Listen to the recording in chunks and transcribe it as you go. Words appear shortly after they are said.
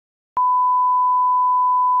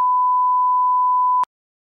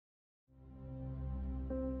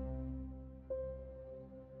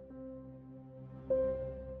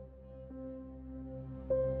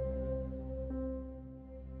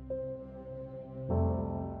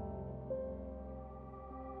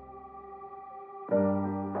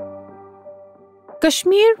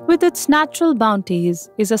Kashmir, with its natural bounties,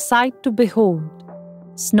 is a sight to behold.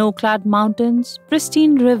 Snow-clad mountains,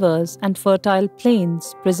 pristine rivers, and fertile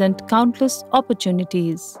plains present countless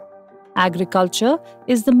opportunities. Agriculture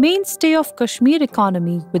is the mainstay of Kashmir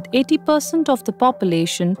economy, with 80% of the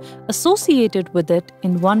population associated with it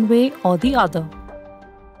in one way or the other.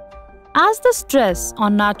 As the stress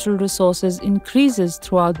on natural resources increases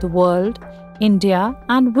throughout the world, India,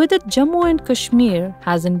 and with it Jammu and Kashmir,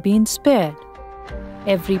 hasn't been spared.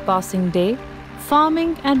 Every passing day,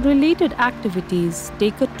 farming and related activities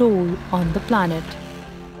take a toll on the planet.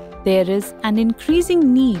 There is an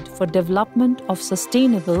increasing need for development of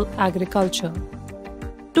sustainable agriculture.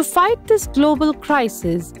 To fight this global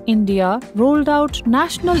crisis, India rolled out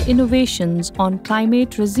national innovations on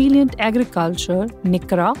climate-resilient agriculture,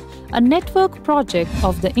 NICRA, a network project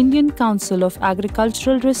of the Indian Council of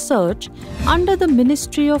Agricultural Research under the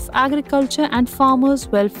Ministry of Agriculture and Farmers'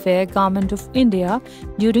 Welfare, Government of India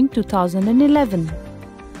during 2011.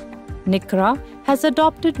 NICRA has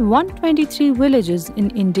adopted 123 villages in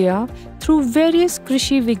India through various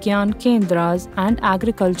Krishi Vigyan Kendras and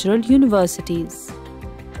agricultural universities.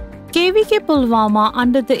 KVK Pulwama,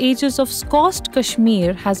 under the aegis of SCOST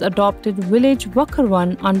Kashmir, has adopted village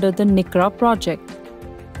Wakherwan under the NICRA project.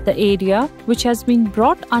 The area, which has been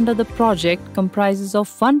brought under the project, comprises of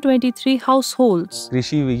 123 households.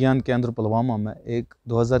 कृषि विज्ञान केंद्र पुलवामा में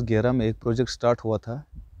 2011 में एक project start हुआ था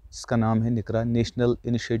जिसका नाम है निकरा national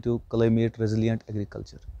initiative climate resilient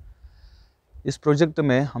agriculture. इस प्रोजेक्ट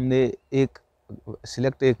में हमने एक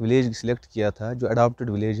विलेज सिलेक्ट किया था जो अडॉप्टेड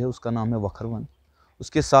विलेज है, उसका नाम है वखरवन।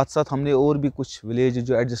 उसके साथ साथ हमने और भी कुछ विलेज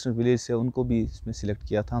जो एडजस्टेंट विलेज है उनको भी इसमें सिलेक्ट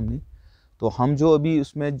किया था हमने। तो हम जो अभी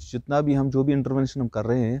उसमें जो भी इंटरवेंशन हम कर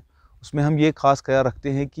रहे हैं उसमें हम ये खास ख्याल रखते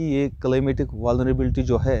हैं कि ये क्लाइमेटिक वल्नरेबिलिटी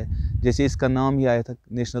जो है, जैसे इसका नाम ही आया था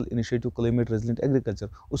national initiative climate resilient agriculture,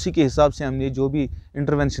 उसी के हिसाब से हमने जो भी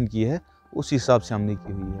इंटरवेंशन की है उस हिसाब से हमने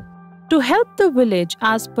की हुई है। To help the village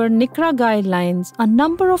as per NICRA guidelines, a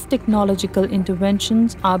number of technological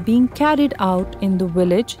interventions are being carried out in the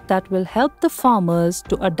village that will help the farmers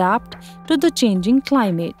to adapt to the changing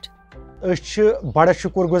climate. बड़ा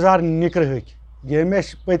शुक्रगुजार निक्र ये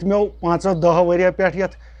पत्मो 5-10 वरिया पे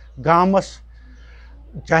गामस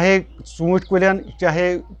चाहे ूट कुलन चाहे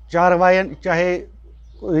चारवायन चाहे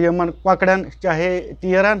Yemen ककड़न चाहे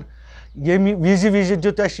तीरन ये विज विज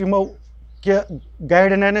दित कि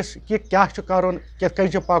गाइडेंस कि क्या करुन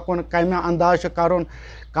कित पकुन कम अंदाज करुन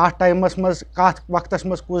कत टाइमस मज कत वक्तस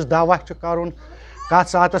मज कुछ दवा करुन कत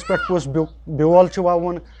सातस पे कुछ बेल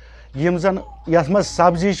ववन यम जन यथ मज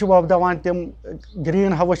सब्जी वोपदान तम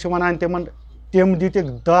ग्रीन हाउस वन तम दित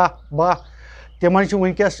 10-12 तिमन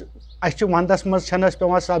वनकस अस वंदस मज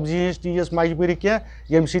पे सब्जी हज तीज मजबूरी कह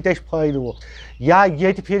यम फायद वो या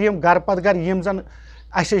ये फिर गर पत गर यम जन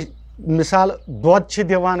अस मिसाल दोद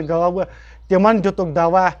दिवान गव तिमन दितुक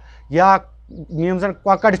दवा या यम जन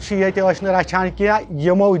ककड़ ये रचान क्या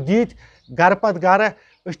यमो दित गर पत गर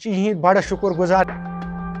बड़ा शुक्रगुजार।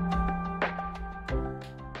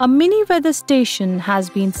 A mini weather station has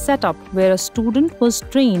been set up where a student was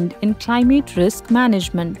trained in climate risk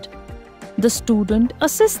management. The student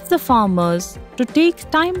assists the farmers to take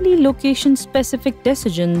timely location-specific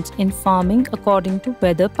decisions in farming according to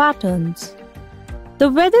weather patterns. The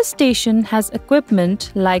weather station has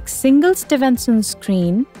equipment like single Stevenson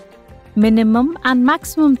screen, minimum and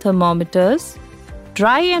maximum thermometers,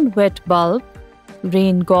 dry and wet bulb,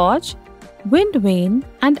 rain gauge, wind vane,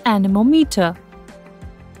 and anemometer.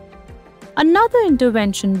 Another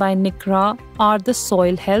intervention by NICRA are the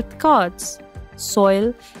soil health cards.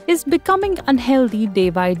 Soil is becoming unhealthy day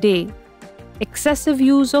by day. Excessive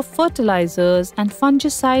use of fertilizers and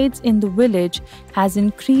fungicides in the village has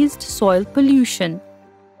increased soil pollution.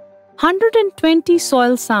 120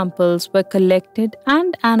 soil samples were collected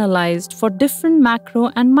and analyzed for different macro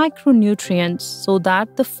and micronutrients so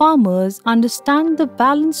that the farmers understand the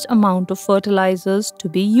balanced amount of fertilizers to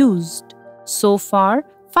be used. So far,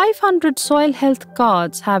 500 soil health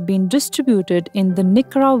cards have been distributed in the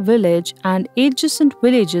NICRA village and adjacent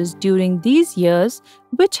villages during these years,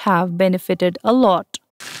 which have benefited a lot.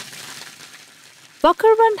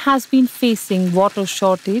 Wakherwan has been facing water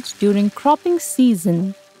shortage during cropping season,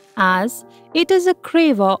 as it is a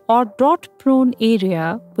craver or drought-prone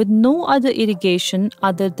area with no other irrigation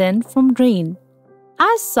other than from rain.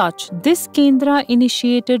 As such, this Kendra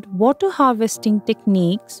initiated water harvesting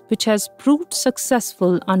techniques which has proved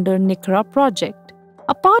successful under NICRA project.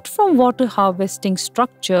 Apart from water harvesting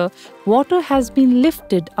structure, water has been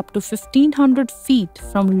lifted up to 1500 feet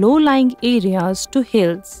from low-lying areas to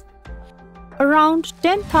hills. Around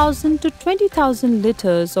 10,000 to 20,000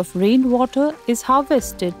 liters of rainwater is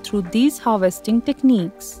harvested through these harvesting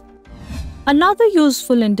techniques. Another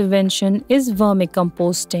useful intervention is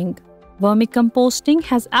vermicomposting. Vermicomposting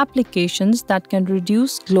has applications that can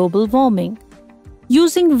reduce global warming.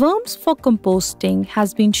 Using worms for composting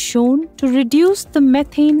has been shown to reduce the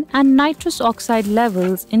methane and nitrous oxide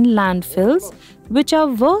levels in landfills, which are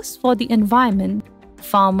worse for the environment.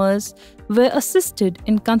 Farmers were assisted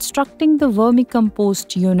in constructing the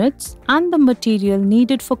vermicompost units and the material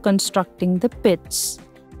needed for constructing the pits.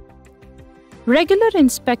 Regular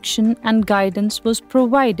inspection and guidance was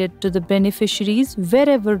provided to the beneficiaries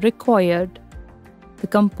wherever required. The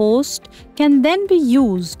compost can then be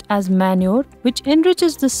used as manure, which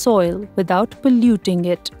enriches the soil without polluting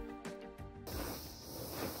it.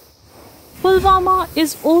 Pulwama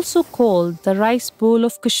is also called the Rice Bowl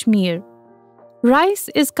of Kashmir. Rice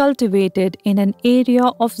is cultivated in an area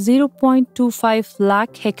of 0.25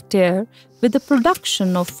 lakh hectare with a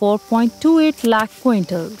production of 4.28 lakh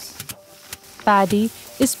quintals. Paddy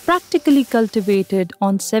is practically cultivated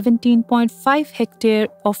on 17.5 hectare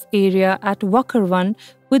of area at Wakherwan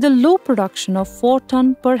with a low production of 4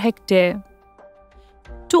 ton per hectare.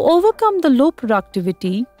 To overcome the low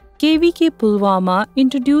productivity, KVK Pulwama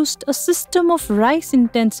introduced a system of rice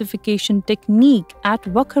intensification technique at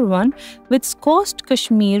Wakherwan with scorched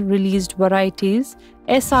Kashmir released varieties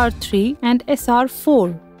SR3 and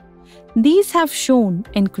SR4. These have shown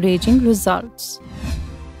encouraging results.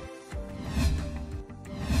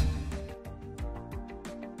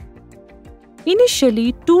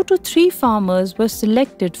 Initially, 2 to 3 farmers were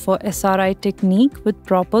selected for SRI technique with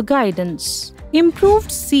proper guidance.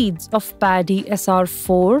 Improved seeds of paddy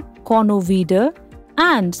SR4, Cornovider,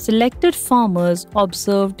 and selected farmers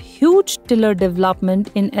observed huge tiller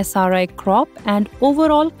development in SRI crop and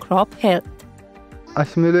overall crop health.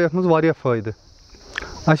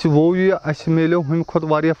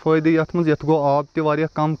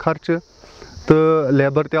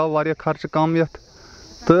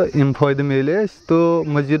 तो इन फायदे मिले तो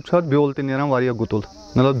मजीद ब्योल तरान वारिया गुतुल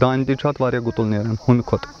मतलब दान तरान गुतुल नान हम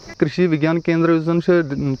खुद कृषि विज्ञान केंद्र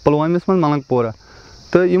पुलवामिस मं मलंगपोरा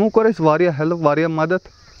तो यमो कोर हेल्प वारिया मदद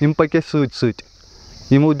यम पके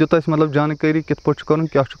समो दुत मतलब जानकारी कित पे कर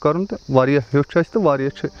क्या कर तो हेच तो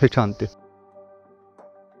हेचान त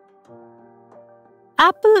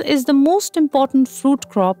Apple is the most important fruit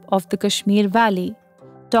crop of the Kashmir Valley.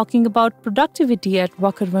 Talking about productivity at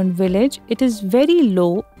Wakherwan village, it is very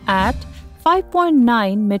low at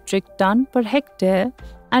 5.9 metric ton per hectare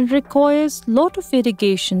and requires lot of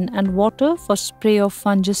irrigation and water for spray of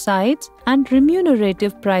fungicides, and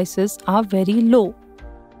remunerative prices are very low.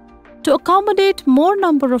 To accommodate more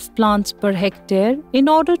number of plants per hectare, in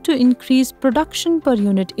order to increase production per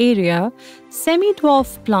unit area,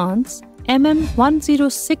 semi-dwarf plants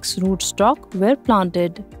MM106 rootstock were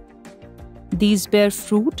planted. These bear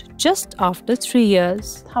fruit just after 3 years.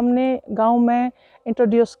 हमने गांव में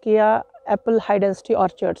introduce किया Apple high density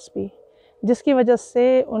orchards भी, जिसकी वजह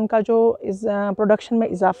से उनका जो प्रोडक्शन में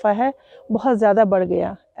इजाफा है बहुत ज़्यादा बढ़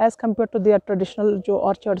गया as compare to their traditional जो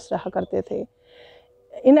ऑर्चर्ड्स रहा करते थे.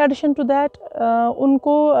 इन एडिशन टू दैट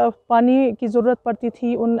उनको पानी की ज़रूरत पड़ती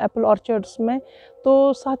थी उन एप्पल ऑर्चर्ड्स में, तो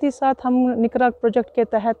साथ ही साथ हम निकरा प्रोजेक्ट के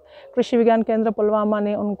तहत कृषि विज्ञान केंद्र पुलवामा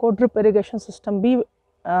ने उनको ड्रिप इरिगेशन सिस्टम भी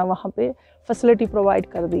वहाँ पे फैसिलिटी प्रोवाइड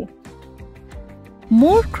कर दी.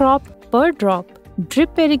 More crop per drop.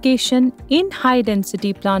 Drip irrigation in high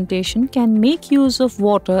density plantation can make use of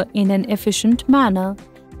water in an efficient manner.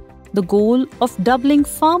 The goal of doubling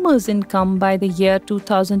farmers' income by the year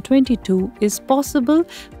 2022 is possible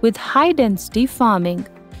with high density farming.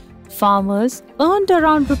 Farmers earned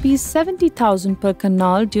around Rs 70,000 per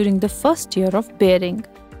canal during the first year of bearing.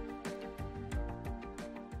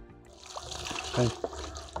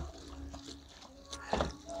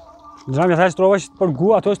 जनाब ये त्रोस पे गु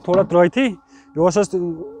अत थोड़ा त्रथी यह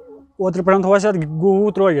ओतर पे थोस गु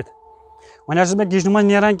त्रित one मे kitchen मज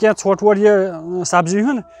नान क्या ोट वोट यह सब्जी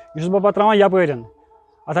हूँ यह पे त्रावान यपर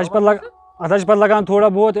अत पे लगान थोड़ा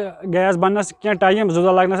बहुत गैस बनस क्या टाइम 2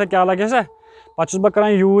 दह लगना क्या लगे पे बह कर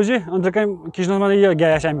यूज अंदर कन किचन मज यह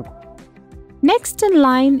गैस अमुक. Next in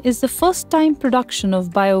line is the first time production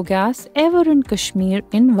of biogas ever in Kashmir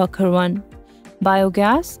in Wakherwan.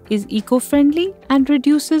 Biogas is eco-friendly and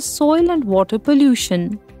reduces soil and water pollution.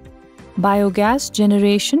 Biogas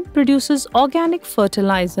generation produces organic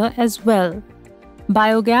fertilizer as well.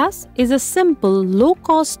 Biogas is a simple,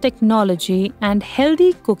 low-cost technology and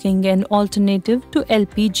healthy cooking and alternative to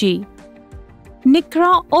LPG.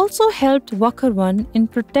 NICRA also helped Wakherwan in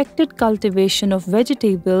protected cultivation of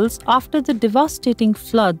vegetables after the devastating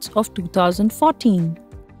floods of 2014.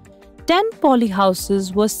 10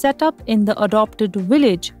 polyhouses were set up in the adopted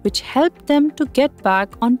village, which helped them to get back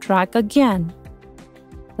on track again.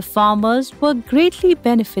 The farmers were greatly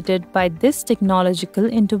benefited by this technological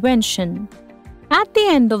intervention. At the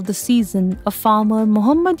end of the season, a farmer,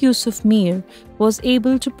 Muhammad Yusuf Mir, was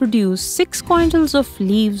able to produce 6 quintals of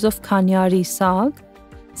leaves of Khanyari Saag,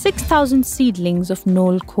 6,000 seedlings of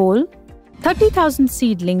Nol Khol, 30,000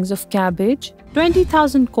 seedlings of cabbage,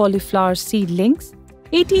 20,000 cauliflower seedlings,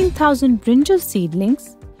 18,000 brinjal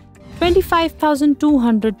seedlings,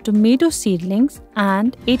 25,200 tomato seedlings,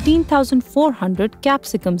 and 18,400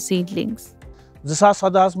 capsicum seedlings.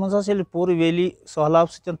 2017 मंज L पूरी valley सहलाब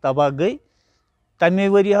सतन तबाह गई तमे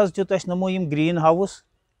worry हज दित अस नमो यम green house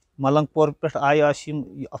मलंगपुर पे आय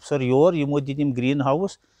अफसर your यमो दित यम ग्रीन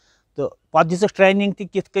हाउस तो पत दिस ट्रेनिंग ति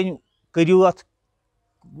कित कन करियो अत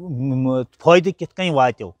फायदे कित कन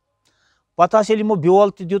वातो पत हस यमो ब्योल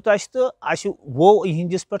ति दित अस तो अस वो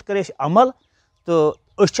इहंदिस पे कर अमल तो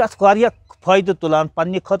अत फायदे तुलान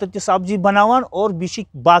पन्ने खतर ति सब्जी बनावान और बिश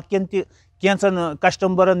बाकियन ति कैंसन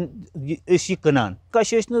कस्टमरन कनान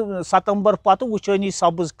सितंबर पत वुचान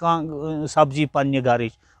सब्ज सब्जी पन्ने घर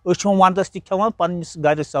वंदस खान पन्निस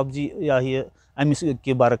घर सब्जी अमिस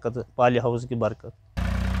की बरकत पाली हाउस की बरकत.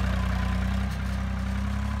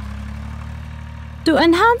 To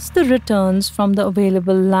enhance the returns from the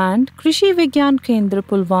available land, Krishi Vigyan Kendra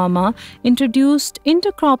Pulwama introduced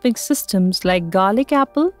intercropping systems like garlic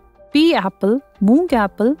apple, pea apple, moong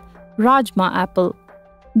apple, rajma apple.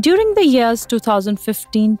 During the years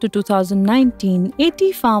 2015 to 2019,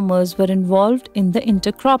 80 farmers were involved in the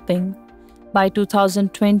intercropping. By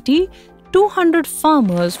 2020, 200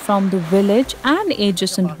 farmers from the village and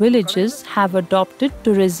adjacent villages have adopted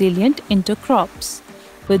to resilient intercrops,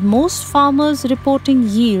 with most farmers reporting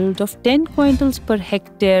yield of 10 quintals per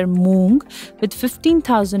hectare moong with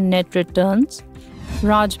 15,000 net returns,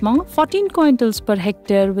 rajma 14 quintals per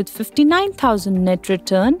hectare with 59,000 net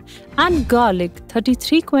return, and garlic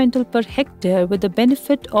 33 quintal per hectare with a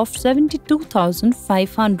benefit of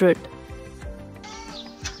 72,500.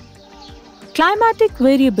 Climatic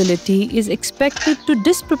variability is expected to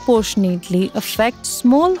disproportionately affect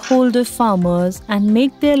smallholder farmers and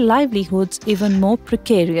make their livelihoods even more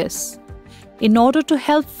precarious. In order to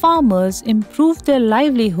help farmers improve their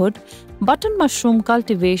livelihood, button mushroom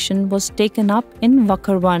cultivation was taken up in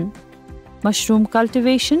Wakherwan. Mushroom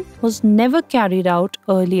cultivation was never carried out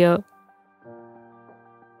earlier.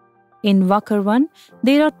 In Wakherwan,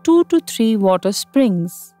 there are 2 to 3 water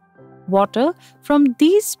springs. Water from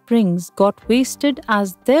these springs got wasted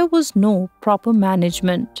as there was no proper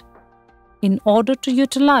management. In order to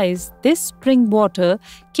utilize this spring water,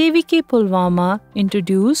 KVK Pulwama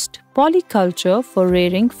introduced polyculture for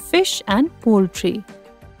rearing fish and poultry.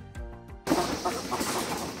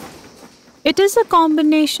 It is a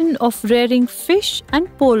combination of rearing fish and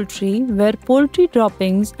poultry where poultry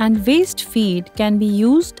droppings and waste feed can be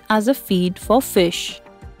used as a feed for fish.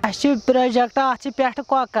 Project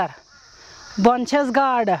Bonches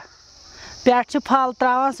guard, Patch Pal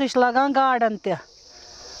Travan Sishlagan garden te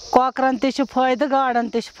Cochran Tish Foy the garden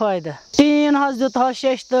Tish Foy. Teen has the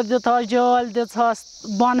Toshester, the Tojol, the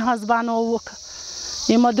Bon husband oak.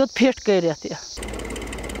 You must do pit carrier.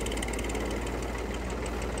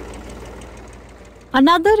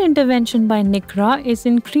 Another intervention by NICRA is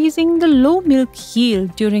increasing the low milk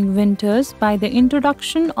yield during winters by the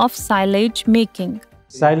introduction of silage making.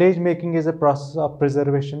 Silage making is a process of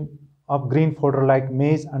preservation of green fodder like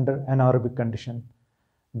maize under anaerobic condition.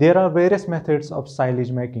 There are various methods of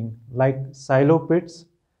silage making like silo pits,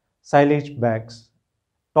 silage bags.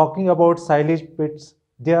 Talking about silage pits,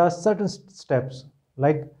 there are certain steps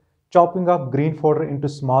like chopping up green fodder into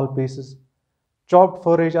small pieces. Chopped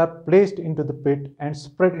forage are placed into the pit and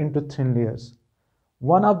spread into thin layers.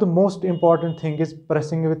 One of the most important things is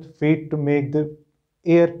pressing with feet to make the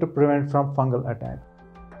air to prevent from fungal attack.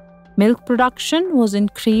 Milk production was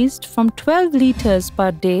increased from 12 litres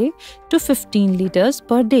per day to 15 litres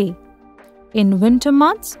per day. In winter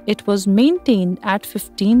months, it was maintained at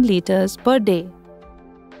 15 litres per day.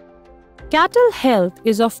 Cattle health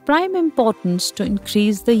is of prime importance to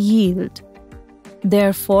increase the yield.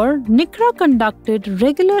 Therefore, NICRA conducted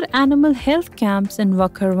regular animal health camps in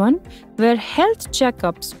Wakherwan, where health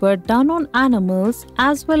checkups were done on animals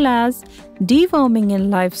as well as deworming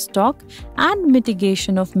in livestock and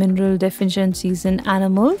mitigation of mineral deficiencies in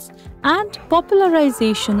animals and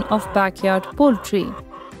popularization of backyard poultry.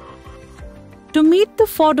 To meet the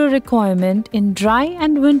fodder requirement in dry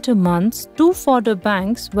and winter months, 2 fodder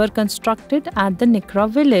banks were constructed at the NICRA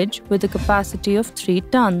village with a capacity of 3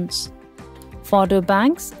 tons. Fodder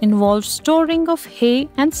banks involve storing of hay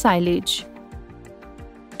and silage.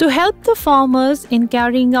 To help the farmers in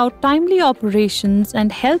carrying out timely operations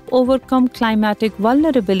and help overcome climatic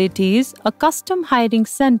vulnerabilities, a custom hiring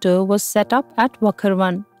center was set up at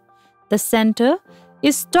Wakherwan. The center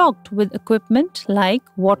is stocked with equipment like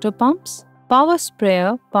water pumps, power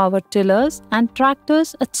sprayer, power tillers, and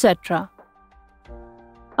tractors, etc.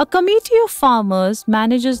 A committee of farmers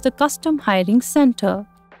manages the custom hiring center.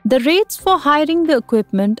 The rates for hiring the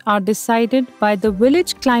equipment are decided by the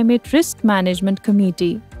Village Climate Risk Management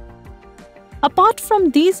Committee. Apart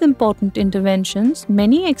from these important interventions,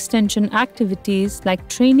 many extension activities like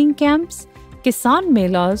training camps, Kisan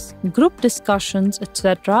Melas, group discussions,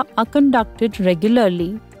 etc. are conducted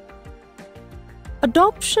regularly.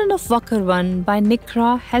 Adoption of Wakherwan by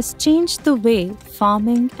NICRA has changed the way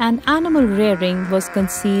farming and animal rearing was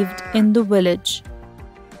conceived in the village.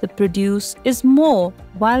 The produce is more,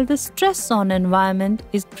 while the stress on environment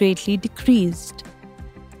is greatly decreased.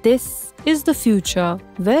 This is the future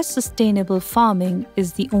where sustainable farming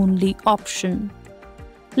is the only option.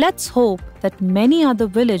 Let's hope that many other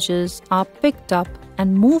villages are picked up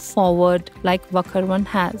and move forward like Wakherwan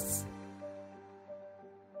has.